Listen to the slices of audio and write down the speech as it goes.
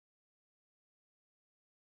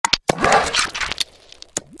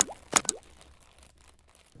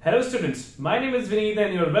Hello students, my name is Vineet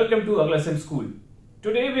and you are welcome to AglaSem school.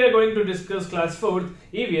 Today we are going to discuss class 4th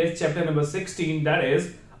EVS chapter number 16, that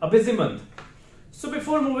is a busy month. So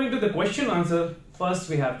before moving to the question answer, first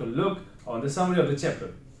we have to look on the summary of the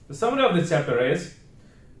chapter. The summary of this chapter is,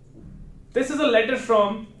 this is a letter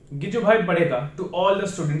from Gijubhai Badheka to all the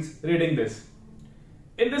students reading this.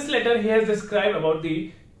 In this letter he has described about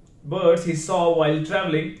the birds he saw while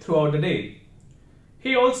traveling throughout the day.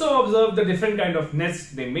 He also observed the different kind of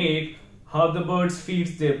nests they make, how the birds feed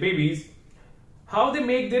their babies, how they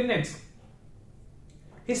make their nets.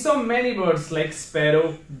 He saw many birds like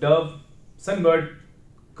sparrow, dove, sunbird,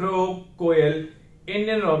 crow, koel,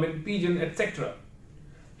 Indian robin, pigeon, etc.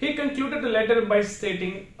 He concluded the letter by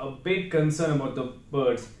stating a big concern about the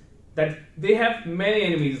birds, that they have many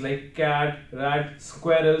enemies like cat, rat,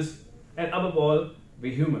 squirrels, and above all, we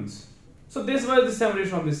humans. So this was the summary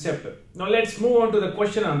from this chapter. Now let's move on to the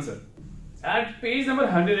question answer. At page number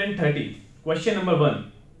 130, question number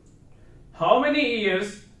 1. How many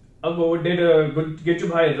years ago did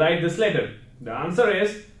Gijubhai write this letter? The answer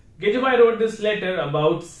is, Gijubhai wrote this letter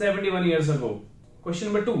about 71 years ago.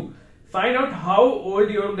 Question number 2. Find out how old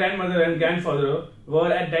your grandmother and grandfather were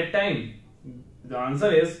at that time. The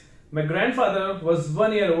answer is, my grandfather was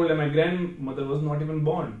 1 year old and my grandmother was not even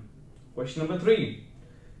born. Question number 3.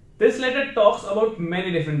 This letter talks about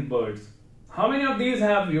many different birds. How many of these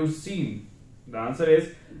have you seen? The answer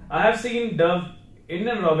is, I have seen dove,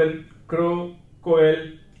 Indian robin, crow,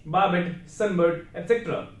 koel, barbet, sunbird,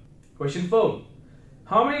 etc. Question 4.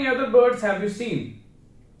 How many other birds have you seen?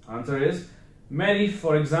 Answer is, many,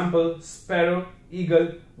 for example, sparrow,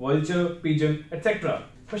 eagle, vulture, pigeon, etc.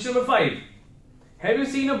 Question number 5. Have you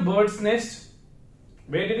seen a bird's nest?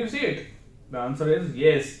 Where did you see it? The answer is,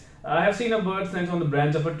 yes. I have seen a bird's nest on the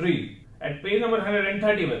branch of a tree. At page number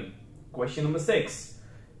 131. Question number 6.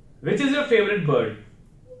 Which is your favorite bird?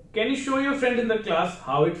 Can you show your friend in the class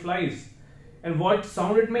how it flies and what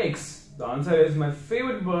sound it makes? The answer is, my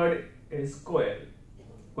favorite bird is Koel.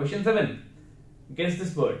 Question 7. Guess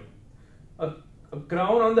this bird. A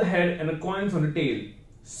crown on the head and a coins on the tail.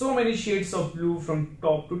 So many shades of blue from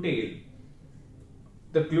top to tail.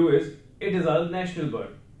 The clue is, it is our national bird.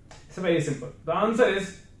 It's very simple. The answer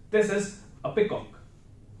is, this is a peacock.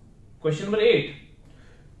 Question number 8.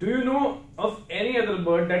 Do you know of any other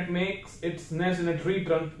bird that makes its nest in a tree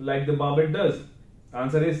trunk like the barbet does?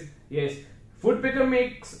 Answer is, yes. Woodpecker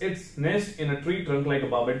makes its nest in a tree trunk like a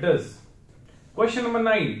barbet does. Question number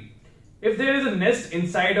 9. If there is a nest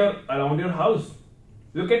inside or around your house,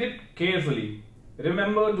 look at it carefully.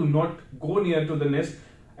 Remember, do not go near to the nest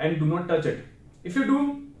and do not touch it. If you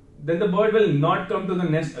do, then the bird will not come to the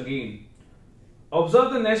nest again.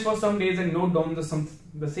 Observe the nest for some days and note down the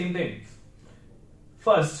same things.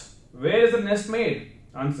 First, where is the nest made?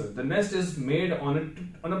 Answer, the nest is made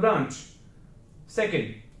on a branch.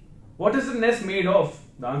 Second, what is the nest made of?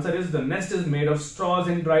 The answer is, the nest is made of straws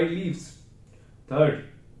and dried leaves. Third,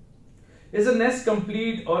 is the nest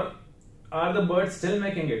complete or are the birds still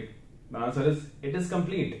making it? The answer is, it is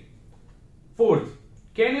complete. Fourth,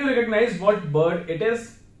 can you recognize what bird it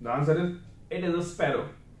is? The answer is, it is a sparrow.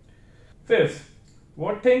 Fifth,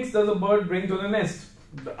 what things does a bird bring to the nest?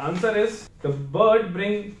 The answer is, the bird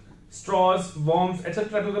brings straws, worms,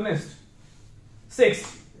 etc. to the nest.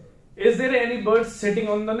 Sixth, is there any bird sitting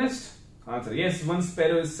on the nest? Answer, yes, one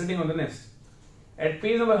sparrow is sitting on the nest. At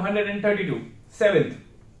page number 132. Seventh,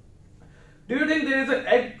 do you think there is an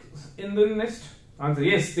egg in the nest? Answer,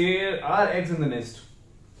 yes, there are eggs in the nest.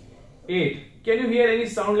 8. Can you hear any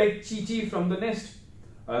sound like chee-chee from the nest?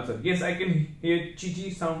 Answer, yes, I can hear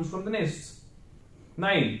chee-chee sounds from the nests.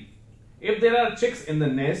 9. If there are chicks in the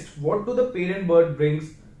nest, what do the parent bird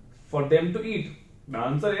brings for them to eat? The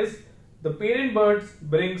answer is, the parent bird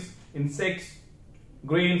brings insects,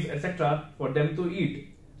 grains, etc. for them to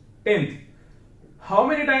eat. 10th. How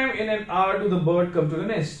many times in an hour do the bird come to the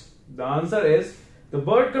nest? The answer is, the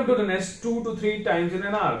bird comes to the nest 2 to 3 times in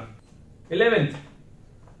an hour. 11th.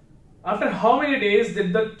 After how many days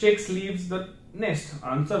did the chicks leave the nest?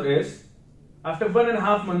 Answer is, after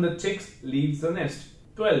 1.5 months the chicks leaves the nest.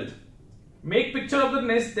 12th. Make picture of the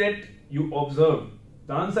nest that you observe.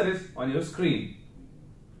 The answer is on your screen.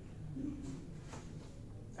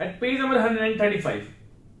 At page number 135.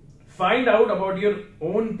 Find out about your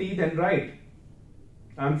own teeth and write.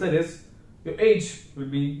 Answer is, your age will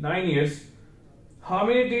be 9 years. How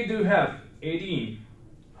many teeth do you have? 18.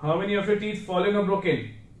 How many of your teeth fallen or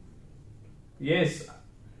broken? Yes,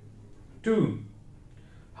 2.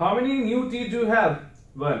 How many new teeth do you have?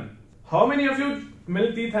 1. How many of your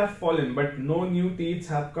middle teeth have fallen but no new teeth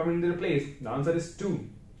have come in their place? The answer is 2.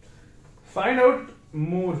 Find out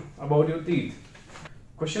more about your teeth.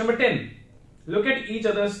 Question number 10. Look at each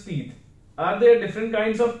other's teeth. Are there different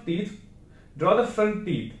kinds of teeth? Draw the front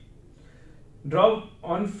teeth. Draw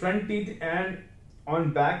on front teeth and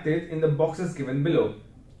on back teeth in the boxes given below.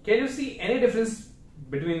 Can you see any difference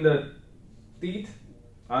between the teeth?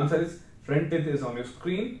 Answer is front teeth is on your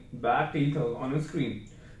screen, back teeth are on your screen.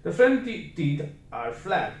 The front teeth are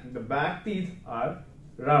flat, the back teeth are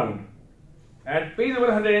round. At page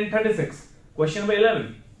number 136, question number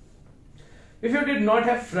 11. If you did not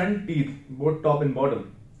have front teeth, both top and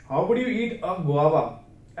bottom, how would you eat a guava?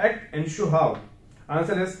 Act and show how.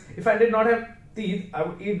 Answer is, if I did not have teeth, I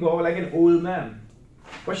would eat guava like an old man.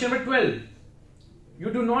 Question number 12.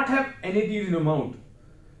 You do not have any teeth in your mouth.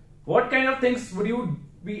 What kind of things would you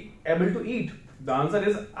be able to eat? The answer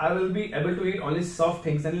is, I will be able to eat only soft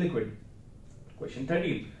things and liquid. Question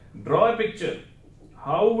 13. Draw a picture.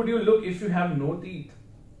 How would you look if you have no teeth?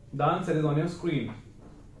 The answer is on your screen.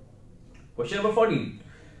 Question number 14.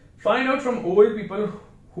 Find out from old people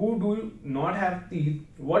who do not have teeth,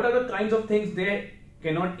 what are the kinds of things they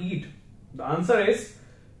cannot eat? The answer is,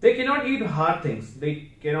 they cannot eat hard things.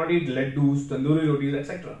 They cannot eat laddus, tandoori rotis,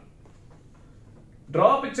 etc.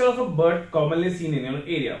 Draw a picture of a bird commonly seen in your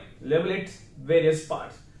area. Label its various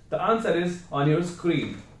parts. The answer is on your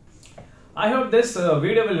screen. I hope this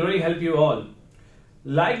video will really help you all.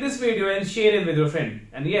 Like this video and share it with your friend.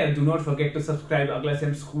 And yeah, do not forget to subscribe to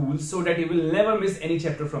AglaSem School so that you will never miss any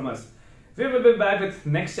chapter from us. We will be back with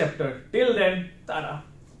next chapter. Till then, tada!